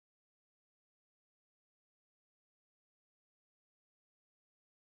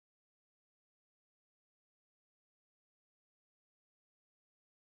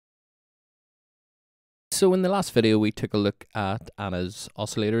So in the last video we took a look at Anna's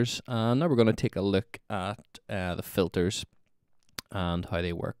oscillators, and now we're going to take a look at the filters and how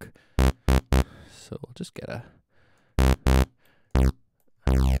they work. So I'll just get a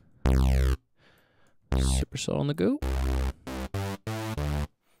supersaw on the go.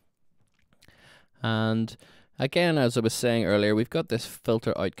 And again, as I was saying earlier, we've got this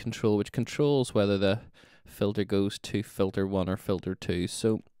filter out control which controls whether the filter goes to filter 1 or filter 2.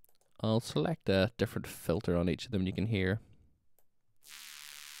 So I'll select a different filter on each of them. You can hear.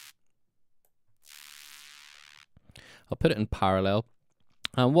 I'll put it in parallel.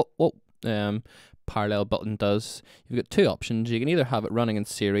 And what parallel button does, you've got two options. You can either have it running in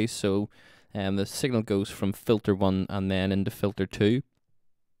series, so the signal goes from filter 1 and then into filter 2.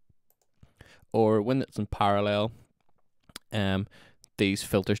 Or when it's in parallel, these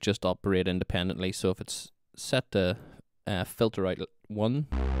filters just operate independently. So if it's set to filter out 1,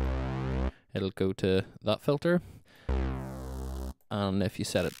 it'll go to that filter, and if you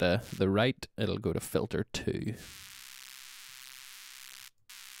set it to the right, it'll go to filter 2.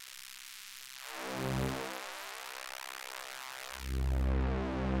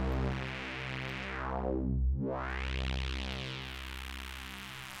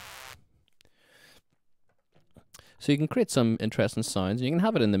 So you can create some interesting sounds, and you can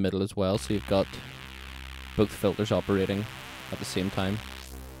have it in the middle as well, so you've got both filters operating at the same time.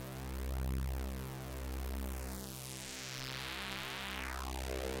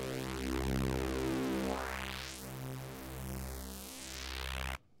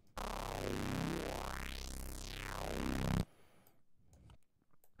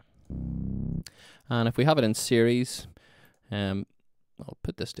 And if we have it in series, I'll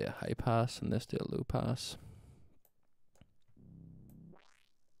put this to a high pass and this to a low pass.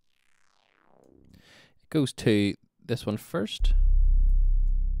 It goes to this one first,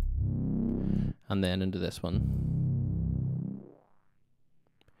 and then into this one.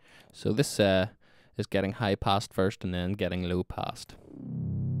 So this is getting high passed first and then getting low passed.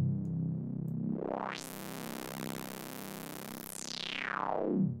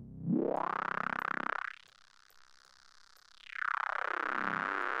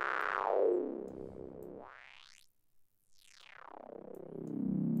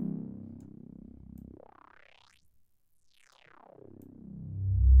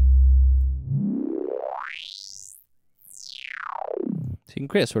 So you can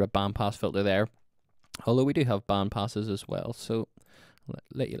create a sort of bandpass filter there, although we do have bandpasses as well, so I'll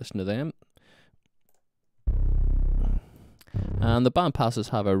let you listen to them. And the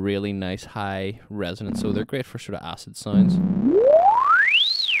bandpasses have a really nice high resonance, so they're great for sort of acid sounds.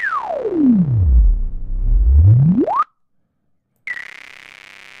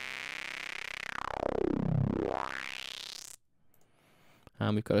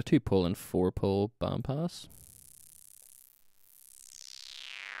 And we've got a 2-pole and 4-pole bandpass.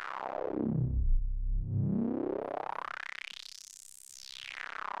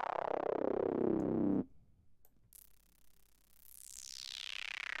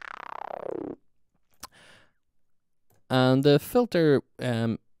 And the filter,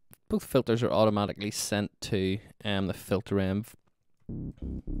 both filters are automatically sent to the filter env.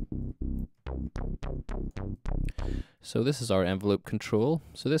 So this is our envelope control.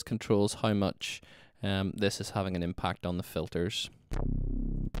 So this controls how much this is having an impact on the filters.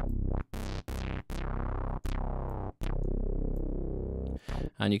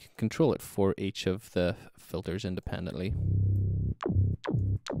 And you can control it for each of the filters independently.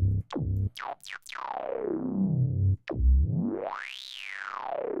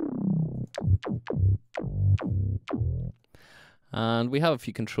 And we have a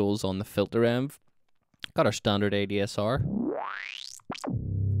few controls on the filter env. Got our standard ADSR.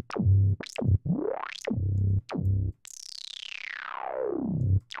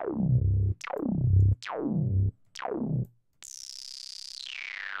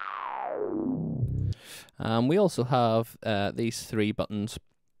 We also have these 3 buttons.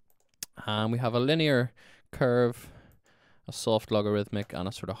 We have a linear curve, a soft logarithmic, and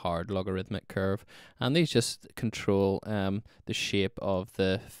a sort of hard logarithmic curve. And these just control the shape of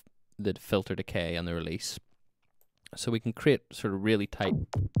the filter decay and the release. So we can create sort of really tight,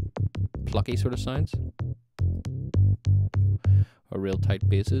 plucky sort of sounds, or real tight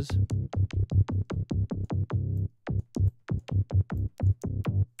basses.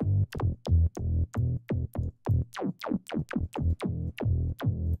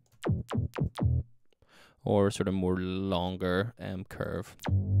 Or sort of more longer curve.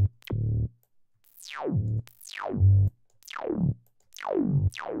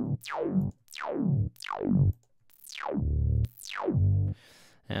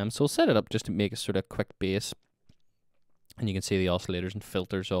 So we'll set it up just to make a sort of quick bass. And you can see the oscillators and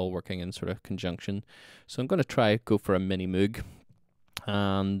filters all working in sort of conjunction. So I'm going to go for a Minimoog.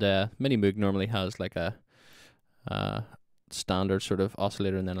 And Minimoog normally has like a standard sort of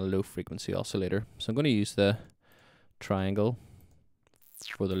oscillator and then a low frequency oscillator. So I'm going to use the triangle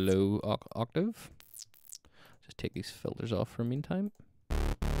for the low octave. Just take these filters off for a meantime.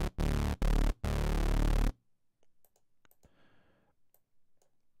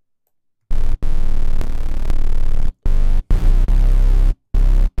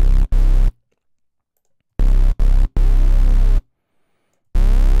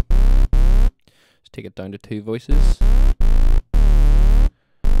 Just take it down to 2 voices.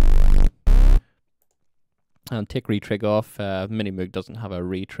 And take retrig off. Minimoog doesn't have a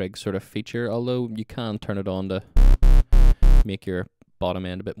retrig sort of feature, although you can turn it on to make your bottom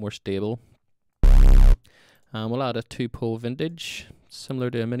end a bit more stable. And we'll add a 2-pole vintage, similar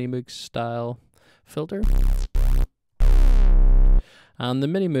to a Minimoog style filter. And the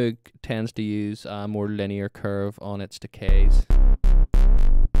Minimoog tends to use a more linear curve on its decays.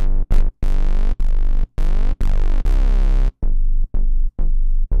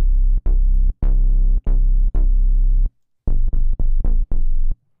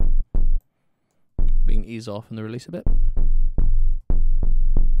 We can ease off in the release a bit.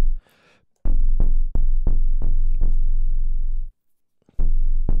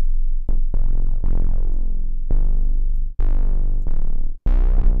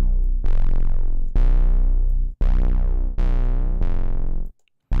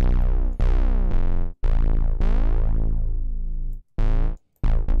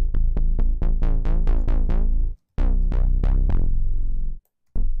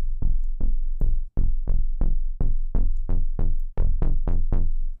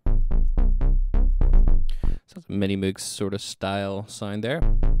 Minimoog sort of style sound there.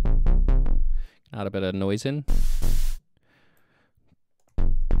 Add a bit of noise in.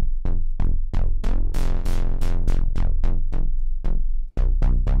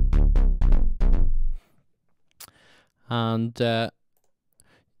 And as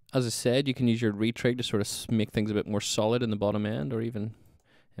I said, you can use your retrig to sort of make things a bit more solid in the bottom end, or even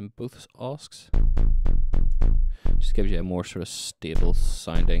in both oscs. Just gives you a more sort of stable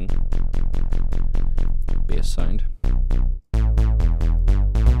sounding bass sound.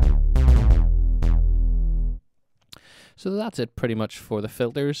 So that's it pretty much for the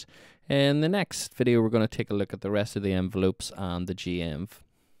filters. In the next video we're going to take a look at the rest of the envelopes and the GM.